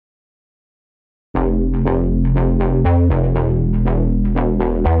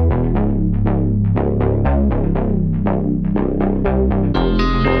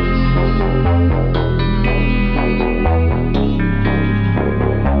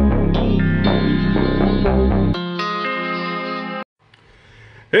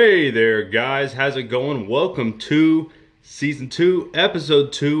Hey there, guys. How's it going? Welcome to Season 2,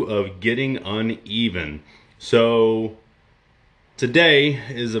 Episode 2 of Getting Uneven. So, today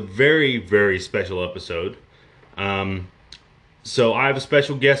is a very, very special episode. So, I have a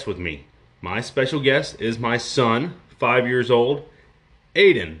special guest with me. My special guest is my son, 5 years old,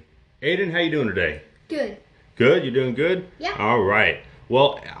 Aiden. Aiden, how you doing today? Good. Good? You're doing good? Yeah. All right.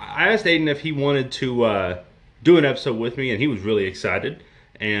 Well, I asked Aiden if he wanted to do an episode with me, and he was really excited.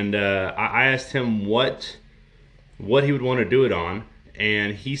 And I asked him what he would want to do it on,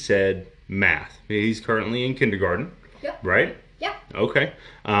 and he said math. He's currently in kindergarten. Yep. Right? Yep. Okay.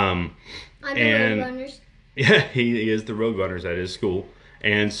 I'm the Roadrunners. Yeah, he is the Roadrunners at his school,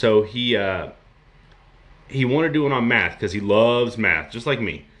 and so he wanted to do it on math because he loves math, just like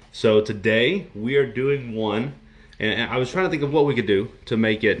me. So today we are doing one, and I was trying to think of what we could do to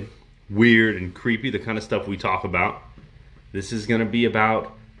make it weird and creepy, the kind of stuff we talk about. This is going to be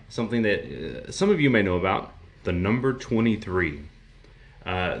about something that some of you may know about, the number 23.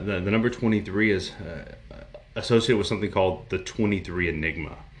 The number 23 is associated with something called the 23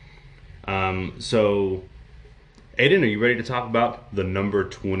 Enigma. So, Aiden, are you ready to talk about the number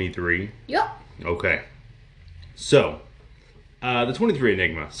 23? Yep. Okay. So, the 23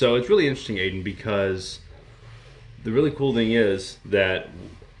 Enigma. So, it's really interesting, Aiden, because the really cool thing is that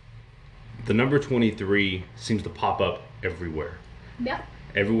the number 23 seems to pop up everywhere. Yep.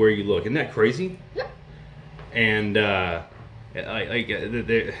 Everywhere you look. Isn't that crazy? Yep. And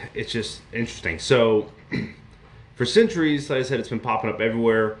it's just interesting. So for centuries, like I said, it's been popping up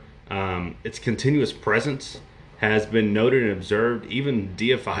everywhere. Its continuous presence has been noted and observed, even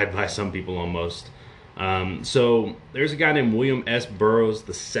deified by some people almost. So there's a guy named William S. Burroughs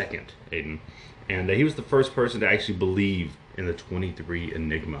II, Aiden, and he was the first person to actually believe in the 23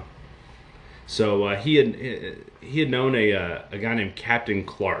 Enigma. So he had known a guy named Captain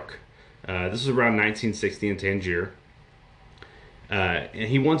Clark. This was around 1960 in Tangier. And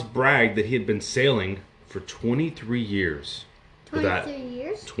he once bragged that he had been sailing for 23 years. 23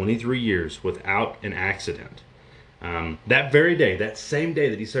 years? 23 years without an accident. That very day, that same day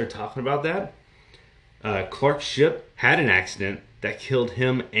that he started talking about that, Clark's ship had an accident that killed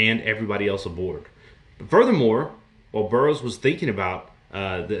him and everybody else aboard. But furthermore, while Burroughs was thinking about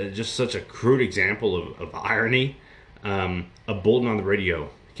just such a crude example of irony, a bulletin on the radio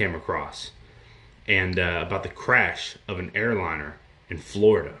came across, and about the crash of an airliner in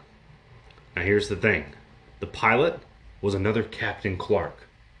Florida. Now here's the thing. The pilot was another Captain Clark.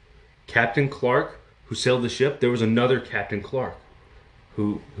 Captain Clark, who sailed the ship, there was another Captain Clark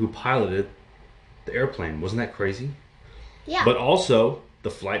who piloted the airplane. Wasn't that crazy? Yeah. But also,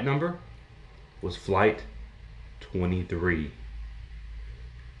 the flight number was Flight 23.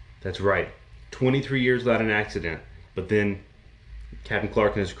 That's right. 23 years without an accident. But then Captain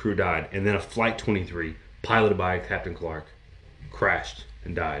Clark and his crew died. And then a Flight 23, piloted by Captain Clark, crashed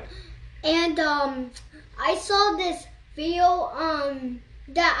and died. And I saw this video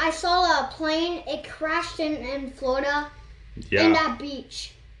that I saw a plane. It crashed in Florida. Yeah. In that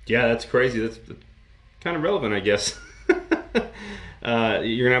beach. Yeah, that's crazy. That's kind of relevant, I guess. You're going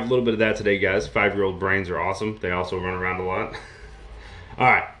to have a little bit of that today, guys. 5-year-old brains are awesome. They also run around a lot. All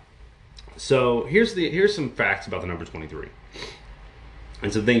right. So here's some facts about the number 23.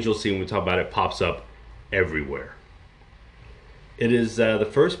 And some things you'll see when we talk about it pops up everywhere. It is the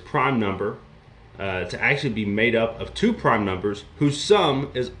first prime number to actually be made up of two prime numbers whose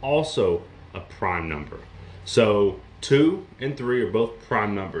sum is also a prime number. So 2 and 3 are both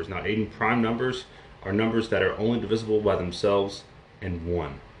prime numbers. Now, Aiden, prime numbers are numbers that are only divisible by themselves and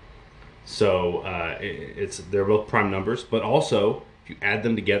 1. So they're both prime numbers, but also if you add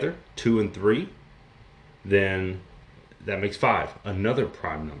them together, 2 and 3, then that makes 5, another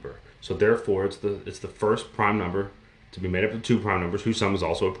prime number. So therefore, it's the first prime number to be made up of two prime numbers whose sum is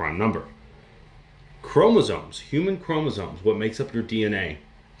also a prime number. Chromosomes, human chromosomes, what makes up your DNA,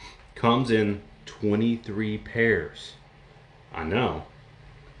 comes in 23 pairs. I know.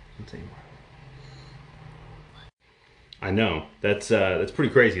 I know. That's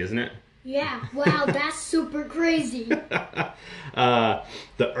pretty crazy, isn't it? Yeah. Wow, that's super crazy. The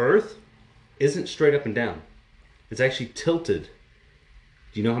Earth isn't straight up and down. It's actually tilted.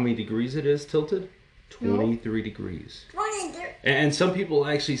 Do you know how many degrees it is tilted? 23 degrees. 23. And some people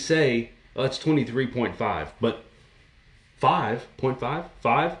actually say, oh, it's 23.5. But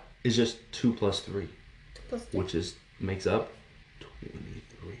 5 is just 2 plus 3. 2 plus 3. Which makes up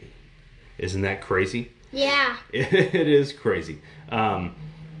 23. Isn't that crazy? Yeah. It is crazy.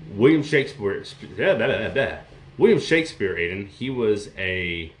 William Shakespeare, Aiden, he was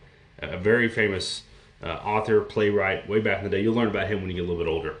a very famous author, playwright, way back in the day. You'll learn about him when you get a little bit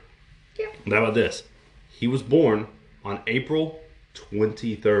older. Yeah. But how about this? He was born on April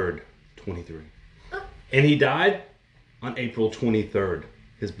 23rd, 23. And he died on April 23rd,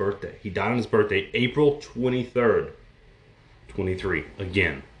 his birthday. He died on his birthday, April 23rd, 23.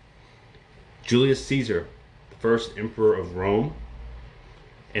 Again, Julius Caesar, the first emperor of Rome,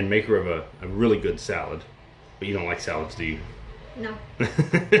 and maker of a really good salad. But you don't like salads, do you? No.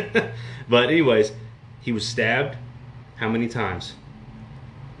 But anyways, he was stabbed how many times?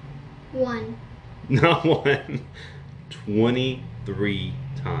 1. Not one. 23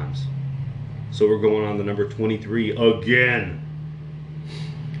 times. So we're going on the number 23 again.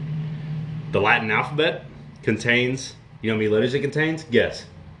 The Latin alphabet contains, you know how many letters it contains? Guess.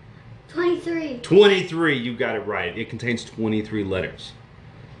 23. 23, you got it right. It contains 23 letters.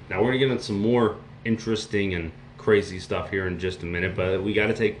 Now we're going to get into some more interesting and crazy stuff here in just a minute, but we got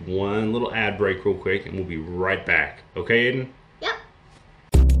to take one little ad break real quick and we'll be right back. Okay, Aiden? Yep.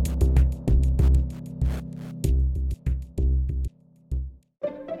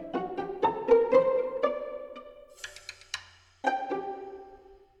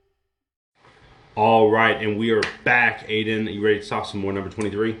 All right, and we are back. Aiden, are you ready to talk some more number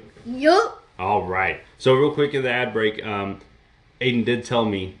 23? Yup. All right. So real quick in the ad break, Aiden did tell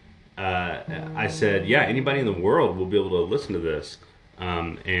me, I said, yeah, anybody in the world will be able to listen to this.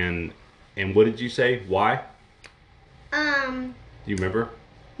 And what did you say? Why? Do you remember?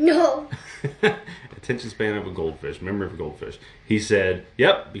 No. Attention span of a goldfish, memory of a goldfish. He said,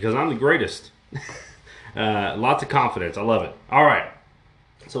 yep, because I'm the greatest. Lots of confidence. I love it. All right.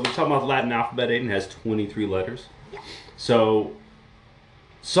 So we're talking about the Latin alphabet. Aiden has 23 letters. So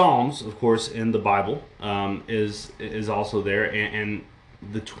Psalms, of course, in the Bible is also there. And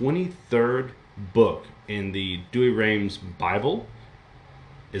the 23rd book in the Douay-Rheims Bible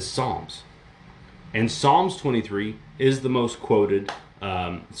is Psalms. And Psalms 23 is the most quoted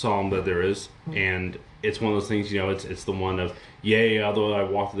psalm that there is. And it's one of those things, you know, it's the one of, yea, although I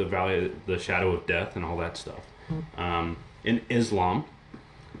walk through the valley of the shadow of death and all that stuff. In Islam,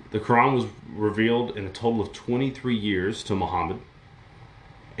 the Quran was revealed in a total of 23 years to Muhammad.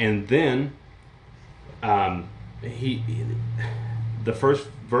 And then the first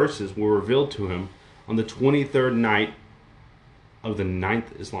verses were revealed to him on the 23rd night of the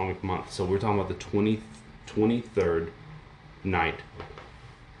 9th Islamic month. So we're talking about the 23rd night.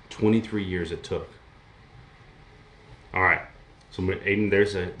 23 years it took. All right. So Aiden,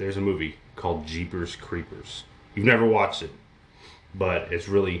 there's a movie called Jeepers Creepers. You've never watched it, but it's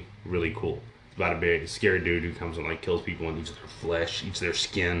really, really cool. It's about a big, scary dude who comes and like kills people and eats their flesh, eats their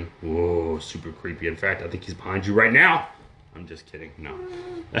skin. Whoa, super creepy. In fact, I think he's behind you right now. I'm just kidding. No.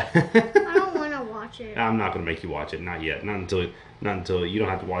 I don't want to watch it. I'm not gonna make you watch it. Not yet. Not until you don't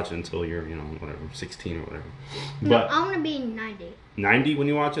have to watch it until you're, you know, whatever, 16 or whatever. But no, I want to be 90. 90 when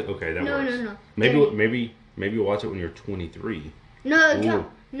you watch it. Okay, that works. No. Maybe you'll watch it when you're 23. No,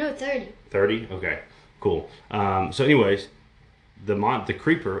 30. 30. Okay, cool. So, anyways. The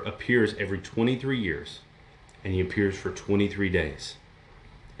creeper appears every 23 years, and he appears for 23 days,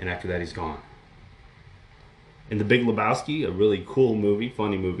 and after that he's gone. In The Big Lebowski, a really cool movie,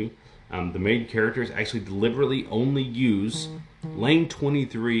 funny movie, the main characters actually deliberately only use lane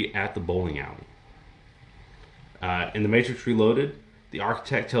 23 at the bowling alley. In The Matrix Reloaded, the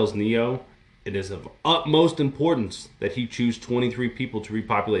architect tells Neo it is of utmost importance that he choose 23 people to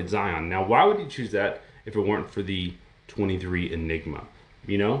repopulate Zion. Now, why would he choose that if it weren't for the 23 Enigma,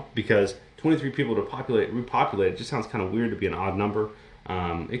 you know, because 23 people to repopulate, it just sounds kind of weird to be an odd number.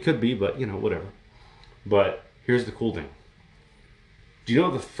 It could be, but you know, whatever. But here's the cool thing. Do you know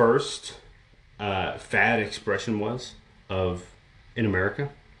what the first fad expression was in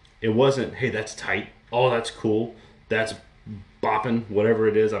America? It wasn't, hey, that's tight. Oh, that's cool. That's bopping, whatever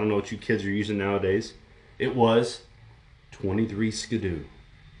it is. I don't know what you kids are using nowadays. It was 23 skidoo.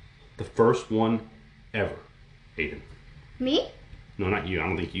 The first one ever. Aiden. Me? No, not you. I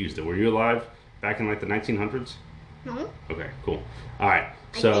don't think you used it. Were you alive back in like the 1900s? No. Okay, cool. All right.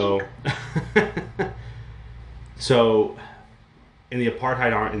 So, so in the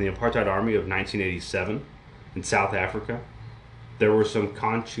apartheid army of 1987 in South Africa, there were some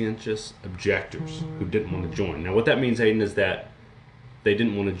conscientious objectors who didn't want to join. Now, what that means, Aiden, is that they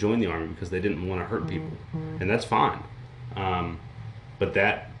didn't want to join the army because they didn't want to hurt people, and that's fine.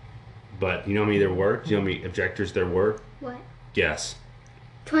 But you know how many there were? Do you know how many objectors there were? What? Guess.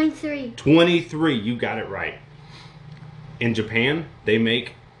 23. 23. You got it right. In Japan, they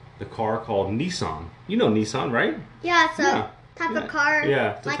make the car called Nissan. You know Nissan, right? Yeah, it's a type of car.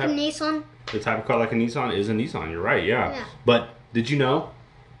 Yeah. Like a Nissan. The type of car like a Nissan is a Nissan. You're right, yeah. Yeah. But did you know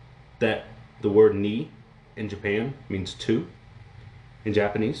that the word knee in Japan means 2 in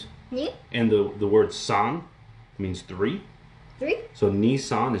Japanese. Yeah. And the word san means 3. 3. So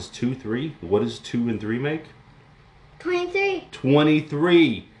Nissan is 2, 3. What does 2 and 3 make? 23.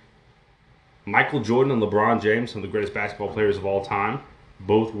 23. Michael Jordan and LeBron James, some of the greatest basketball players of all time,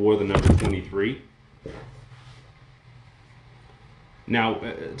 both wore the number 23. Now,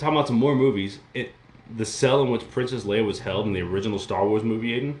 talking about some more movies, the cell in which Princess Leia was held in the original Star Wars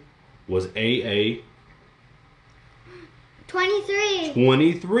movie, Aiden, was AA 23.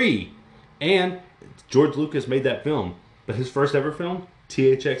 23. And George Lucas made that film. But his first ever film,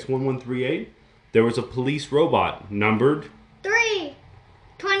 THX 1138, there was a police robot numbered 3.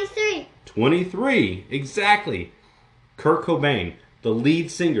 23. 23. Exactly. Kurt Cobain, the lead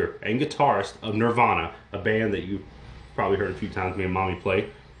singer and guitarist of Nirvana, a band that you've probably heard a few times me and Mommy play.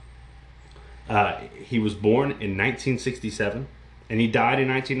 He was born in 1967 and he died in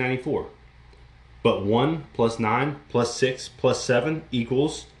 1994. But 1 plus 9 plus 6 plus 7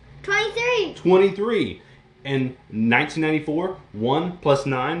 equals 23. 23. And 1994, 1 plus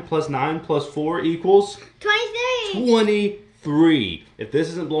 9 plus 9 plus 4 equals 23. 23. If this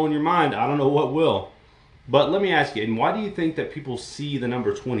isn't blowing your mind, I don't know what will. But let me ask you, and why do you think that people see the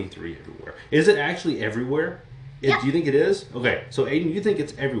number 23 everywhere? Is it actually everywhere? Yeah. Do you think it is? Okay, so Aiden, you think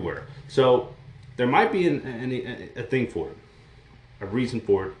it's everywhere. So there might be a thing for it, a reason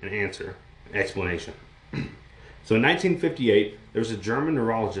for it, an answer, an explanation. So in 1958, there was a German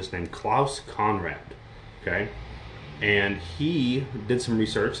neurologist named Klaus Conrad. Okay, and he did some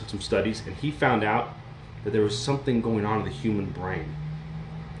research and some studies, and he found out that there was something going on in the human brain.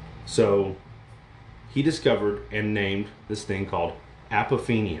 So he discovered and named this thing called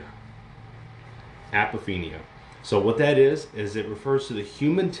apophenia. Apophenia. So what that is it refers to the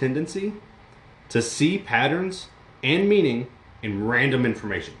human tendency to see patterns and meaning in random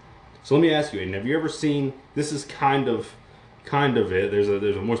information. So let me ask you, Aiden, have you ever seen, this is kind of it, there's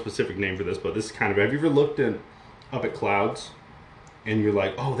a more specific name for this, but this is kind of, have you ever looked up at clouds and you're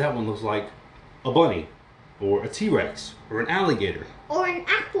like, oh, that one looks like a bunny or a T-Rex or an alligator Or an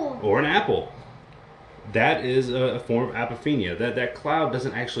apple. or an apple? That is a form of apophenia. That cloud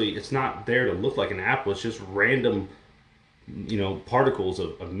doesn't actually, it's not there to look like an apple. It's just random, particles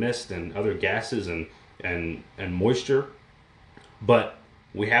of mist and other gases and moisture. But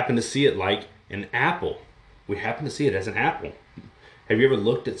we happen to see it like an apple. We happen to see it as an apple. Have you ever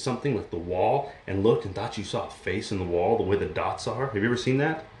looked at something like the wall and looked and thought you saw a face in the wall, the way the dots are? Have you ever seen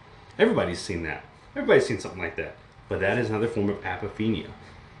that? Everybody's seen that. Everybody's seen something like that. But that is another form of apophenia.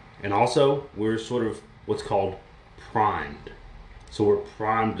 And also, we're sort of what's called primed. So we're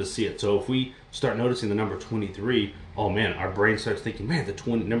primed to see it. So if we start noticing the number 23, oh man, our brain starts thinking, man,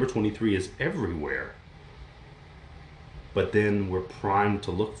 number 23 is everywhere. But then we're primed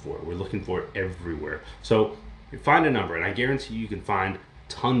to look for it. We're looking for it everywhere. So you find a number, and I guarantee you can find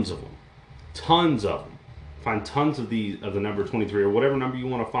tons of them. Tons of them. Find tons of the number 23 or whatever number you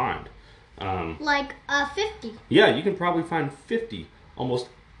want to find. Like 50. Yeah, you can probably find 50 almost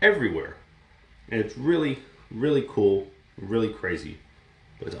everywhere. And it's really, really cool, really crazy,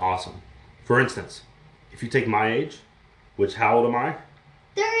 but it's awesome. For instance, if you take my age, which, how old am I?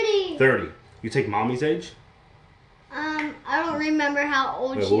 30. 30. You take Mommy's age? I don't remember how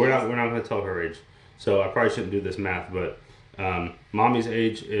old she We're is. not going to tell her age. So I probably shouldn't do this math, but Mommy's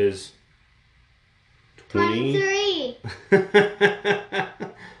age is 20. 23.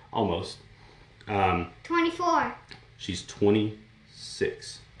 Almost. 24. She's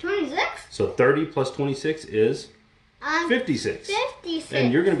 26. 26? So 30 plus 26 is 56. 56.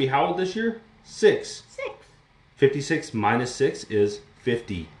 And you're going to be how old this year? 6. 6. 56 minus 6 is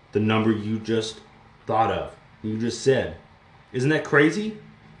 50. The number you just thought of. You just said. Isn't that crazy?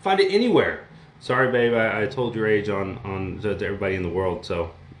 Find it anywhere. Sorry, babe, I told your age on to everybody in the world,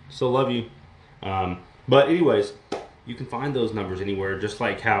 so still love you. But anyways, you can find those numbers anywhere, just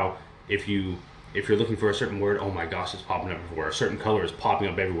like how if you're looking for a certain word, oh my gosh, it's popping up everywhere. A certain color is popping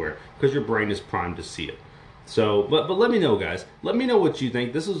up everywhere because your brain is primed to see it. So, but let me know, guys. Let me know what you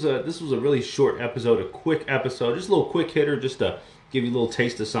think. This was a really short episode, a quick episode, just a little quick hitter, just to give you a little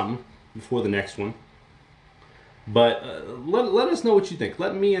taste of something before the next one. But let us know what you think.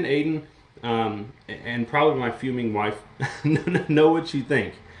 Let me and Aiden and probably my fuming wife know what you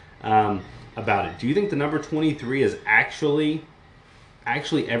think about it. Do you think the number 23 is actually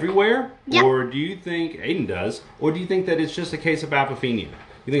everywhere? Yep. Or do you think, Aiden does, or do you think that it's just a case of apophenia?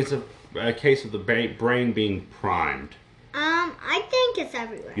 You think it's a case of the brain being primed? I think it's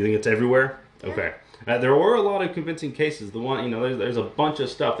everywhere. You think it's everywhere? Okay. There were a lot of convincing cases. The one, there's a bunch of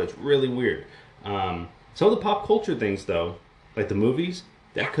stuff that's really weird. Some of the pop culture things, though, like the movies,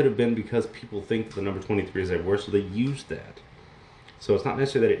 that could have been because people think that the number 23 is everywhere, so they use that. So it's not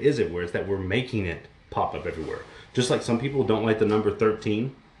necessarily that it is everywhere, it's that we're making it pop up everywhere. Just like some people don't like the number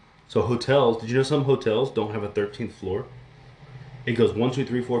 13. So hotels, did you know some hotels don't have a 13th floor? It goes 1, 2,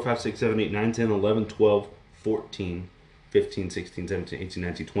 3, 4, 5, 6, 7, 8, 9, 10, 11, 12, 14, 15, 16, 17, 18,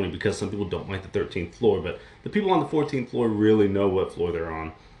 19, 20, because some people don't like the 13th floor, but the people on the 14th floor really know what floor they're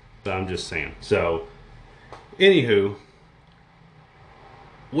on. But I'm just saying. So, anywho,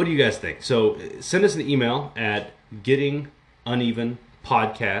 what do you guys think? So, send us an email at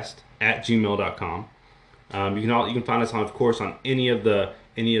gettingunevenpodcast@gmail.com. You can find us on, of course, on any of the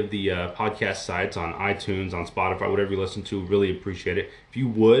podcast sites, on iTunes, on Spotify, whatever you listen to. Really appreciate it. If you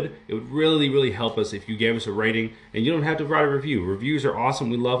would, it would really, really help us if you gave us a rating. And you don't have to write a review. Reviews are awesome.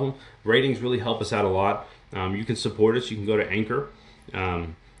 We love them. Ratings really help us out a lot. You can support us. You can go to Anchor,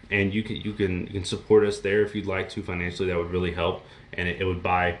 and you can support us there if you'd like to financially. That would really help, and it would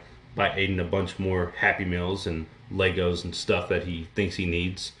buy Aiden a bunch more Happy Meals and Legos and stuff that he thinks he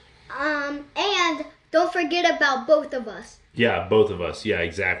needs. And don't forget about both of us. Yeah, both of us. Yeah,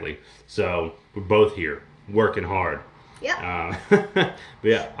 exactly. So we're both here working hard. Yep. But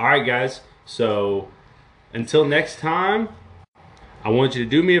yeah, all right, guys. So until next time, I want you to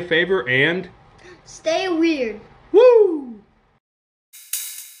do me a favor and stay weird. woo!